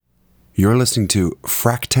You're listening to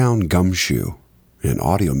Fracktown Gumshoe, an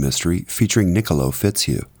audio mystery featuring Niccolo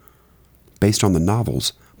Fitzhugh, based on the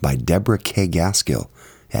novels by Deborah K. Gaskill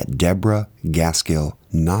at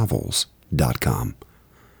deborahgaskillnovels.com.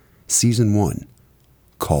 Season 1,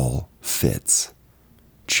 Call Fitz.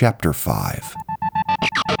 Chapter 5.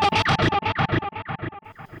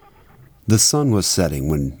 The sun was setting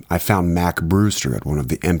when I found Mac Brewster at one of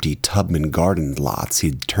the empty Tubman Garden lots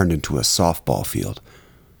he'd turned into a softball field.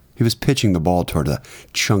 He was pitching the ball toward a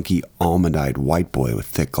chunky, almond-eyed white boy with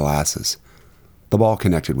thick glasses. The ball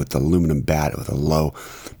connected with the aluminum bat with a low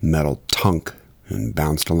metal tunk and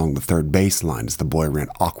bounced along the third baseline as the boy ran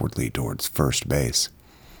awkwardly towards first base.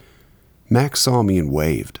 Mac saw me and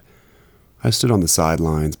waved. I stood on the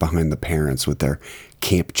sidelines behind the parents with their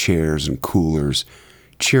camp chairs and coolers,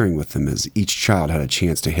 cheering with them as each child had a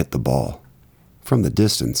chance to hit the ball. From the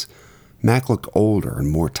distance, Mac looked older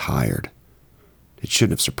and more tired. It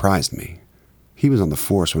shouldn't have surprised me. He was on the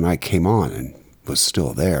force when I came on and was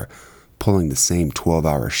still there, pulling the same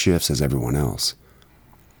 12-hour shifts as everyone else.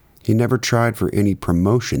 He never tried for any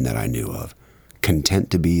promotion that I knew of,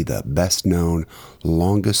 content to be the best-known,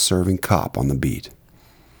 longest-serving cop on the beat.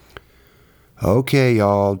 "Okay,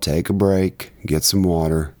 y'all, take a break, get some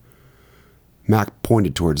water." Mac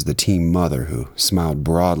pointed towards the team mother, who smiled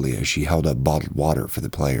broadly as she held up bottled water for the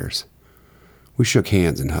players. We shook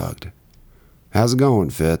hands and hugged. "How's it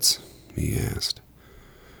going, Fitz?" he asked.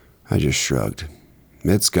 I just shrugged.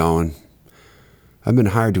 "It's going. I've been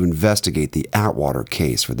hired to investigate the Atwater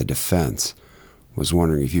case for the defense. Was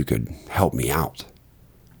wondering if you could help me out."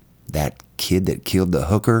 "That kid that killed the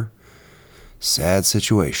hooker? Sad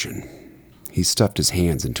situation." He stuffed his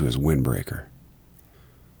hands into his windbreaker.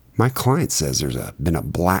 "My client says there's been a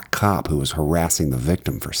black cop who was harassing the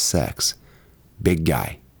victim for sex. Big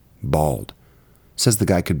guy, bald. Says the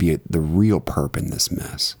guy could be the real perp in this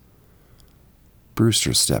mess."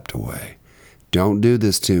 Brewster stepped away. "Don't do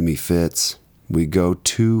this to me, Fitz. We go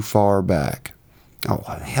too far back." "Oh,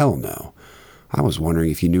 hell no. I was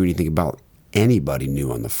wondering if you knew anything about anybody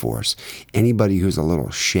new on the force. Anybody who's a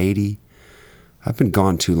little shady. I've been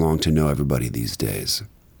gone too long to know everybody these days."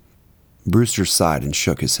 Brewster sighed and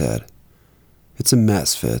shook his head. "It's a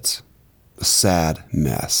mess, Fitz. A sad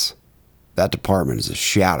mess. That department is a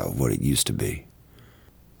shadow of what it used to be."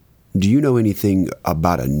 "Do you know anything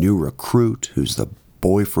about a new recruit who's the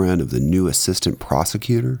boyfriend of the new assistant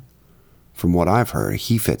prosecutor? From what I've heard,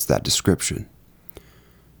 he fits that description."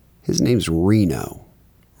 "His name's Reno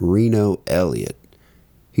Elliott.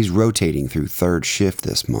 He's rotating through third shift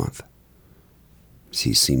this month." "Does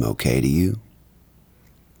he seem okay to you?"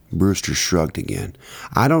 Brewster shrugged again.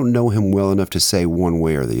 "I don't know him well enough to say one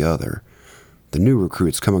way or the other. The new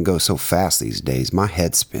recruits come and go so fast these days, my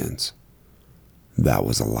head spins." That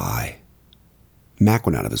was a lie. Mac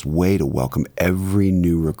went out of his way to welcome every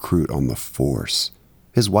new recruit on the force.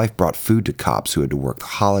 His wife brought food to cops who had to work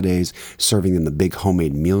holidays, serving them the big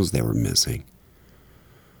homemade meals they were missing.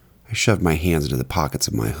 I shoved my hands into the pockets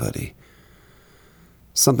of my hoodie.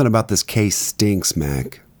 "Something about this case stinks,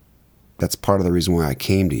 Mac. That's part of the reason why I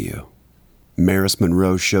came to you." Maris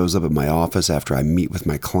Monroe shows up at my office after I meet with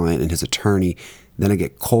my client and his attorney, then I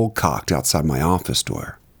get cold-cocked outside my office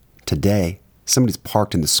door. Today, somebody's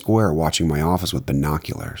parked in the square watching my office with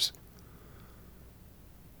binoculars.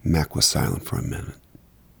 Mac was silent for a minute.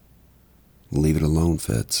 "Leave it alone,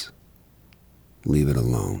 Fitz. Leave it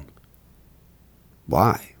alone."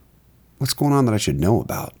 "Why? What's going on that I should know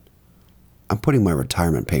about?" "I'm putting my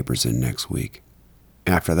retirement papers in next week.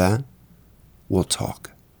 After that, we'll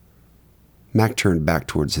talk." Mac turned back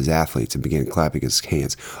towards his athletes and began clapping his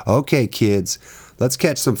hands. "Okay, kids, let's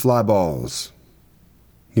catch some fly balls."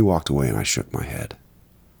 He walked away and I shook my head.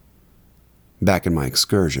 Back in my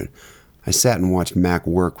excursion, I sat and watched Mac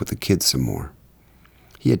work with the kids some more.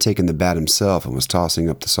 He had taken the bat himself and was tossing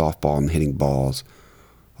up the softball and hitting balls,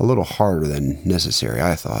 a little harder than necessary,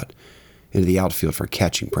 I thought, into the outfield for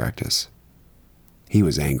catching practice. He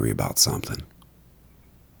was angry about something.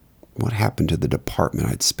 What happened to the department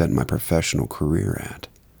I'd spent my professional career at?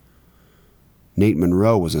 Nate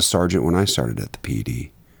Monroe was a sergeant when I started at the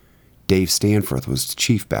PD. Dave Stanforth was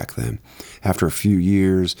chief back then. After a few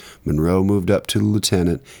years, Monroe moved up to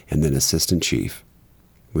lieutenant and then assistant chief.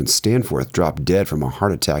 When Stanforth dropped dead from a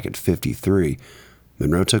heart attack at 53,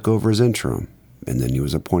 Monroe took over as interim, and then he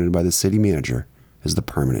was appointed by the city manager as the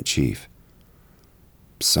permanent chief.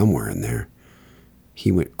 Somewhere in there,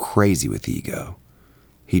 he went crazy with ego.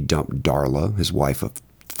 He dumped Darla, his wife of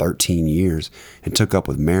 13 years, and took up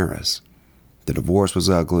with Maris. The divorce was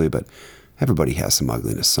ugly, but everybody has some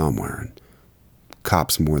ugliness somewhere, and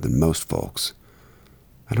cops more than most folks.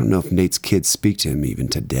 I don't know if Nate's kids speak to him even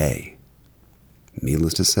today.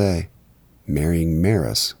 Needless to say, marrying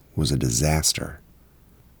Maris was a disaster.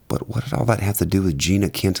 But what did all that have to do with Gina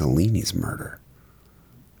Cantillini's murder?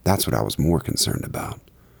 That's what I was more concerned about.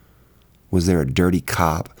 Was there a dirty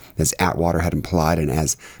cop, as Atwater had implied and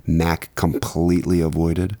as Mac completely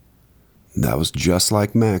avoided? That was just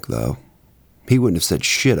like Mac, though. He wouldn't have said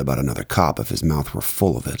shit about another cop if his mouth were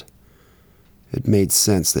full of it. It made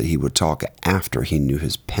sense that he would talk after he knew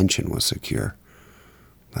his pension was secure.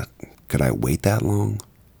 But could I wait that long?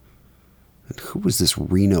 And who was this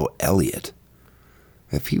Reno Elliott?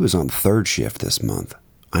 If he was on third shift this month,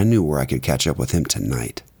 I knew where I could catch up with him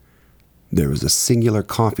tonight. There was a singular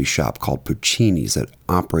coffee shop called Puccini's that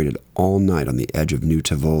operated all night on the edge of New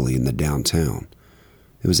Tivoli in the downtown.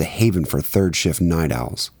 It was a haven for third shift night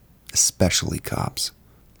owls, especially cops.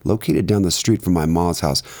 Located down the street from my ma's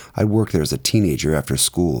house, I'd worked there as a teenager after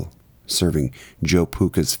school, serving Joe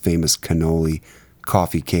Puca's famous cannoli,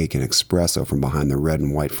 coffee cake, and espresso from behind the red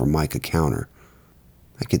and white Formica counter.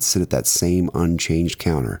 I could sit at that same unchanged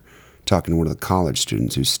counter, talking to one of the college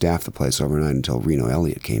students who staffed the place overnight until Reno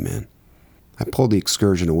Elliott came in. I pulled the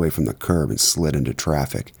excursion away from the curb and slid into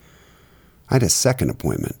traffic. I had a second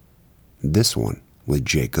appointment, this one with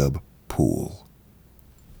Jacob Poole.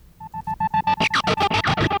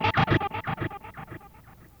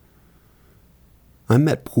 I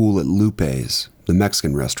met Poole at Lupe's, the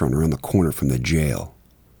Mexican restaurant around the corner from the jail.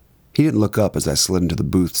 He didn't look up as I slid into the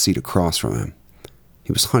booth seat across from him.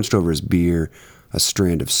 He was hunched over his beer, a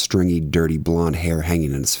strand of stringy, dirty blonde hair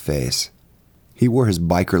hanging in his face. He wore his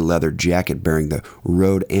biker leather jacket bearing the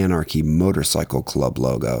Road Anarchy Motorcycle Club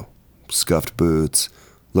logo, scuffed boots,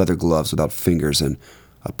 leather gloves without fingers, and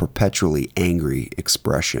a perpetually angry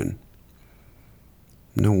expression.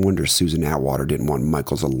 No wonder Susan Atwater didn't want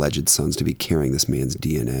Michael's alleged sons to be carrying this man's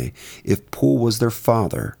DNA. If Poole was their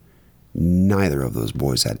father, neither of those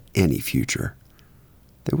boys had any future.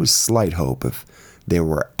 There was slight hope if there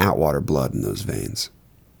were Atwater blood in those veins.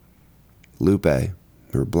 Lupe,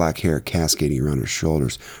 her black hair cascading around her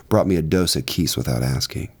shoulders, brought me a dose of Keese without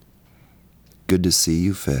asking. "Good to see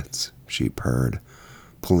you, Fitz," she purred,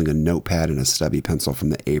 pulling a notepad and a stubby pencil from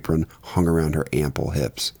the apron hung around her ample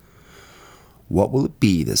hips. "What will it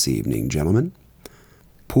be this evening, gentlemen?"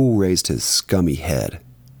 Poole raised his scummy head.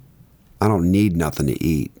 "I don't need nothing to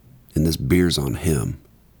eat, and this beer's on him."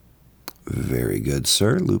 "Very good,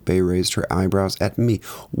 sir." Lupe raised her eyebrows at me.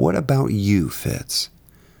 "What about you, Fitz?"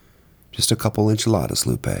 "Just a couple enchiladas,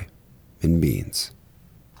 Lupe, and beans."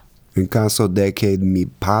 "En caso de que mi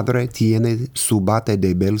padre tiene su bate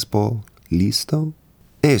de béisbol listo?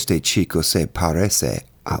 Este chico se parece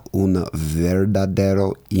a un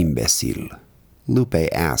verdadero imbécil," Lupe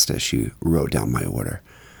asked as she wrote down my order.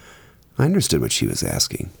 I understood what she was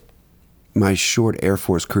asking. My short Air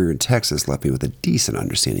Force career in Texas left me with a decent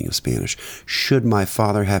understanding of Spanish. Should my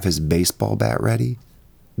father have his baseball bat ready?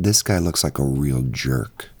 This guy looks like a real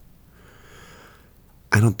jerk.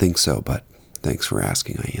 "I don't think so, but thanks for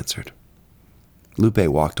asking," I answered. Lupe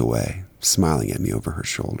walked away, smiling at me over her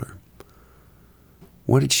shoulder.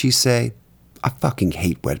 What did she say? I fucking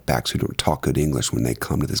hate wetbacks who don't talk good English when they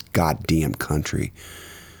come to this goddamn country.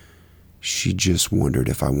 She just wondered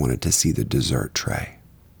if I wanted to see the dessert tray.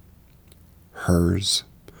 Hers?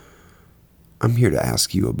 "I'm here to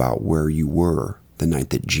ask you about where you were the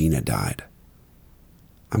night that Gina died."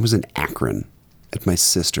 "I was in Akron, at my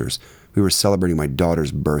sister's. We were celebrating my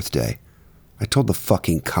daughter's birthday. I told the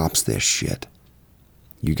fucking cops this shit."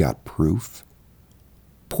 "You got proof?"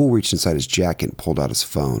 Poole reached inside his jacket and pulled out his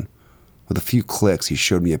phone. With a few clicks, he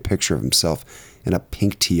showed me a picture of himself in a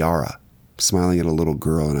pink tiara, smiling at a little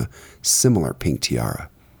girl in a similar pink tiara.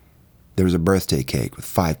 There was a birthday cake with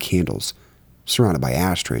 5 candles, surrounded by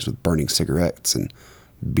ashtrays with burning cigarettes and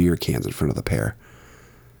beer cans in front of the pair.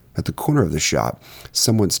 At the corner of the shop,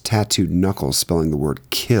 someone's tattooed knuckles spelling the word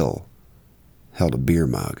 "kill" held a beer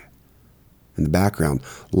mug. In the background,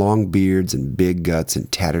 long beards and big guts and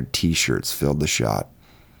tattered t-shirts filled the shot.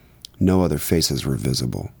 No other faces were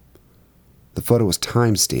visible. The photo was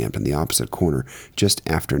time-stamped in the opposite corner just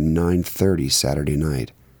after 9:30 Saturday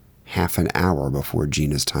night, half an hour before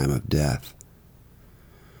Gina's time of death.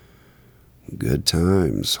 Good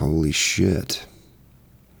times, holy shit.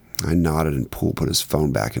 I nodded and Poole put his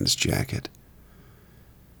phone back in his jacket.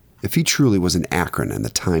 If he truly was in Akron and the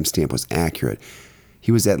timestamp was accurate,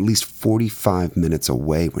 he was at least 45 minutes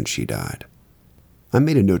away when she died. I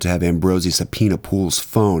made a note to have Ambrosi subpoena Poole's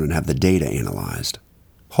phone and have the data analyzed.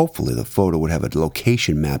 Hopefully the photo would have a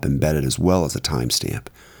location map embedded as well as a timestamp.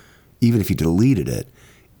 Even if he deleted it,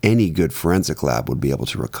 any good forensic lab would be able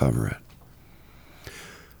to recover it.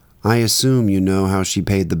 "I assume you know how she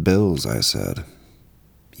paid the bills," I said.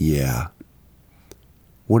 "Yeah."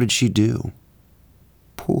 What did she do?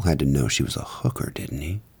 Poole had to know she was a hooker, didn't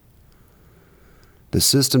he? The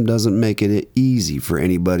system doesn't make it easy for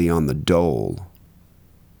anybody on the dole.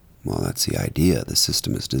 Well, that's the idea. The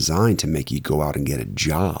system is designed to make you go out and get a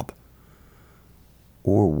job.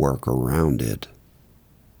 Or work around it.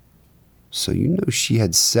 So you know she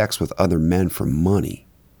had sex with other men for money.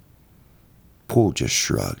 Poole just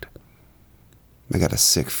shrugged. I got a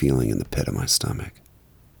sick feeling in the pit of my stomach.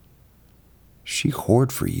 She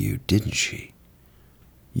whored for you, didn't she?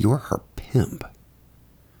 You're her pimp.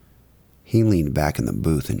 He leaned back in the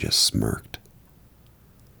booth and just smirked.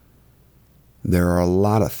 There are a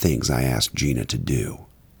lot of things I asked Gina to do.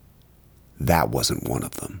 That wasn't one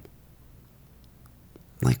of them.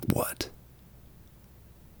 Like what?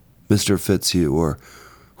 Mr. Fitzhugh, or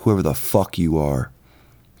whoever the fuck you are,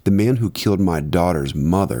 the man who killed my daughter's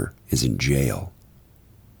mother is in jail.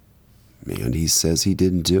 And he says he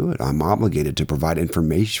didn't do it. I'm obligated to provide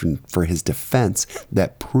information for his defense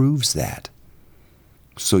that proves that.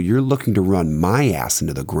 So you're looking to run my ass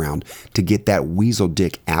into the ground to get that weasel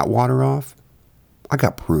dick Atwater off? I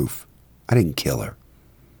got proof. I didn't kill her.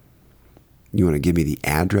 You want to give me the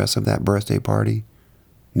address of that birthday party?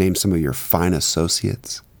 Name some of your fine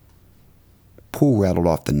associates? Poole rattled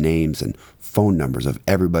off the names and phone numbers of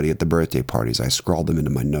everybody at the birthday parties. I scrawled them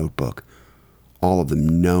into my notebook. All of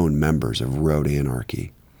them known members of Road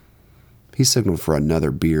Anarchy. He signaled for another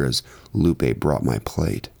beer as Lupe brought my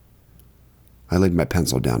plate. I laid my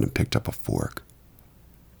pencil down and picked up a fork.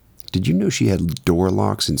 Did you know she had door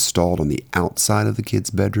locks installed on the outside of the kids'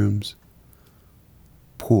 bedrooms?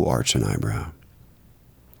 Poole arched an eyebrow.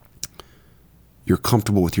 You're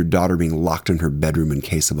comfortable with your daughter being locked in her bedroom in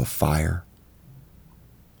case of a fire?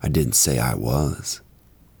 I didn't say I was.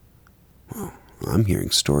 Well, I'm hearing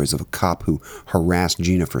stories of a cop who harassed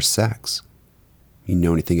Gina for sex. You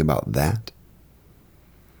know anything about that?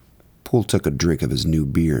 Poole took a drink of his new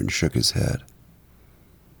beer and shook his head.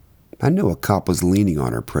 I know a cop was leaning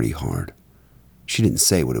on her pretty hard. She didn't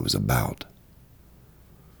say what it was about.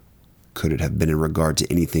 Could it have been in regard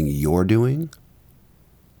to anything you're doing?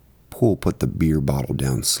 Poole put the beer bottle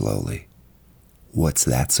down slowly. What's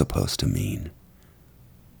that supposed to mean?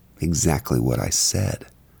 Exactly what I said.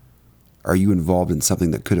 Are you involved in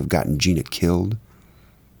something that could have gotten Gina killed?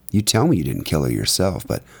 You tell me you didn't kill her yourself,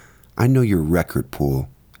 but I know your record, Poole.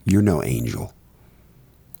 You're no angel.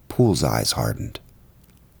 Poole's eyes hardened.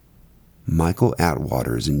 Michael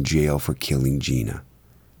Atwater is in jail for killing Gina.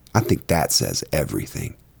 I think that says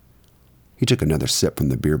everything. He took another sip from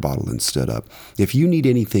the beer bottle and stood up. If you need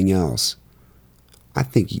anything else, I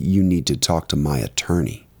think you need to talk to my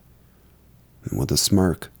attorney. And with a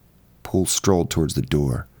smirk, Poole strolled towards the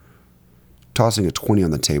door. Tossing a 20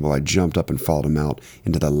 on the table, I jumped up and followed him out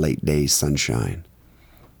into the late day sunshine.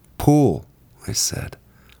 Poole, I said,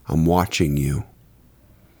 I'm watching you.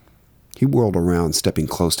 He whirled around, stepping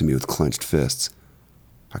close to me with clenched fists.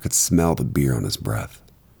 I could smell the beer on his breath.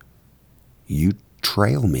 You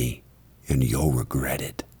trail me, and you'll regret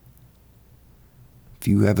it. If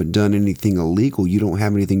you haven't done anything illegal, you don't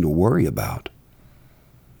have anything to worry about.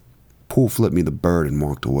 Poole flipped me the bird and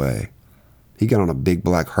walked away. He got on a big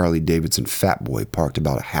black Harley-Davidson Fat Boy parked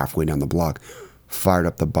about halfway down the block, fired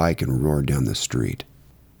up the bike, and roared down the street.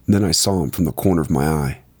 Then I saw him from the corner of my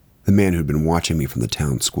eye, the man who'd been watching me from the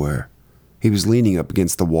town square. He was leaning up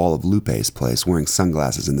against the wall of Lupe's place, wearing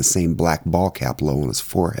sunglasses and the same black ball cap low on his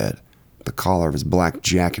forehead. The collar of his black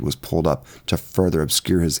jacket was pulled up to further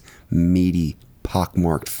obscure his meaty,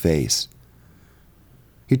 pockmarked face.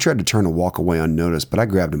 He tried to turn and walk away unnoticed, but I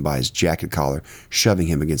grabbed him by his jacket collar, shoving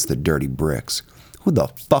him against the dirty bricks. Who the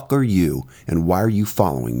fuck are you, and why are you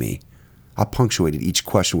following me? I punctuated each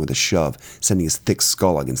question with a shove, sending his thick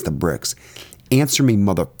skull against the bricks. Answer me,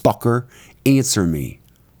 motherfucker! Answer me!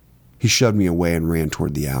 He shoved me away and ran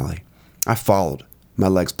toward the alley. I followed, my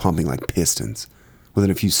legs pumping like pistons. Within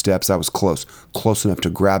a few steps, I was close enough to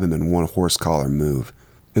grab him in one horse-collar move.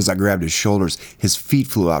 As I grabbed his shoulders, his feet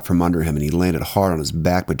flew out from under him and he landed hard on his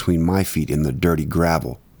back between my feet in the dirty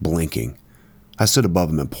gravel, blinking. I stood above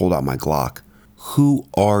him and pulled out my Glock. Who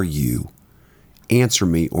are you? Answer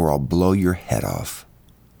me or I'll blow your head off.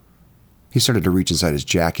 He started to reach inside his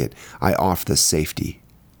jacket. I offed the safety.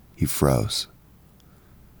 He froze.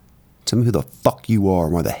 Tell me who the fuck you are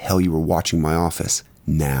and why the hell you were watching my office.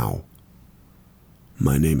 Now.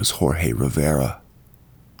 My name is Jorge Rivera.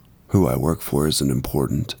 Who I work for isn't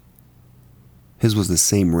important. His was the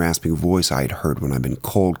same rasping voice I had heard when I'd been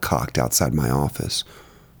cold-cocked outside my office.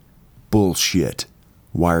 Bullshit.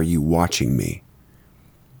 Why are you watching me?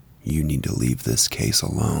 You need to leave this case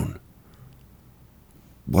alone.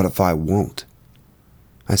 What if I won't?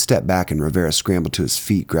 I stepped back and Rivera scrambled to his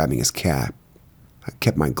feet, grabbing his cap. I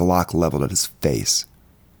kept my Glock leveled at his face.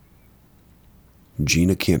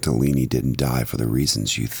 Gina Cantillini didn't die for the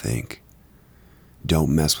reasons you think.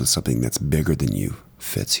 Don't mess with something that's bigger than you,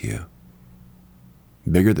 Fitzhugh.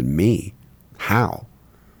 Bigger than me? How?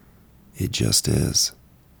 It just is.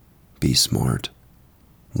 Be smart.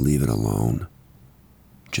 Leave it alone.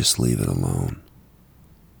 Just leave it alone.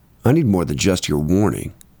 I need more than just your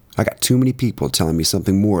warning. I got too many people telling me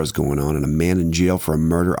something more is going on and a man in jail for a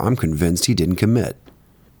murder I'm convinced he didn't commit.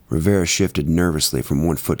 Rivera shifted nervously from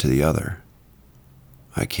one foot to the other.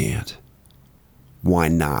 I can't. Why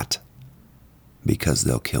not? Because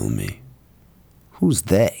they'll kill me. Who's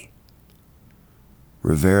they?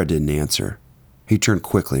 Rivera didn't answer. He turned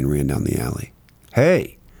quickly and ran down the alley.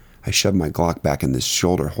 Hey! I shoved my Glock back in this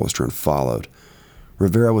shoulder holster and followed.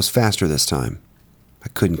 Rivera was faster this time. I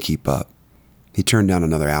couldn't keep up. He turned down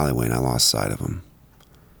another alleyway and I lost sight of him.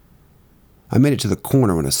 I made it to the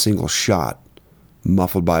corner when a single shot,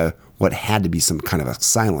 muffled by what had to be some kind of a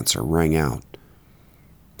silencer, rang out.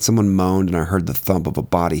 Someone moaned and I heard the thump of a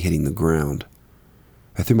body hitting the ground.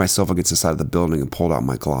 I threw myself against the side of the building and pulled out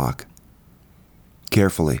my Glock.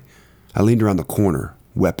 Carefully, I leaned around the corner,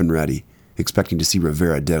 weapon ready, expecting to see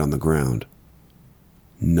Rivera dead on the ground.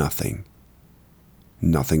 Nothing.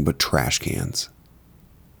 Nothing but trash cans.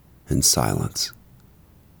 And silence.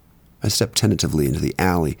 I stepped tentatively into the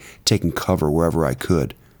alley, taking cover wherever I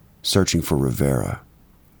could, searching for Rivera.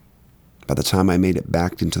 By the time I made it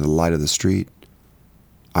back into the light of the street,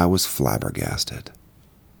 I was flabbergasted.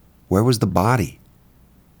 Where was the body?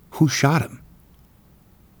 Who shot him?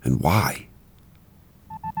 And why?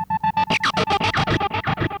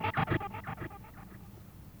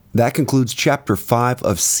 That concludes Chapter 5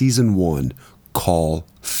 of Season 1, Call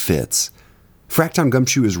Fitz. Fractown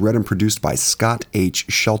Gumshoe is read and produced by Scott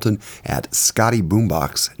H. Shelton at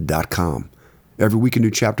scottyboombox.com. Every week a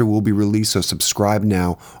new chapter will be released, so subscribe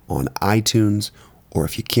now on iTunes, or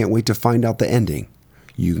if you can't wait to find out the ending,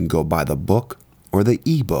 you can go buy the book or the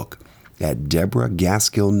ebook at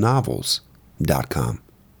DeborahGaskillNovels.com.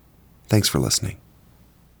 Thanks for listening.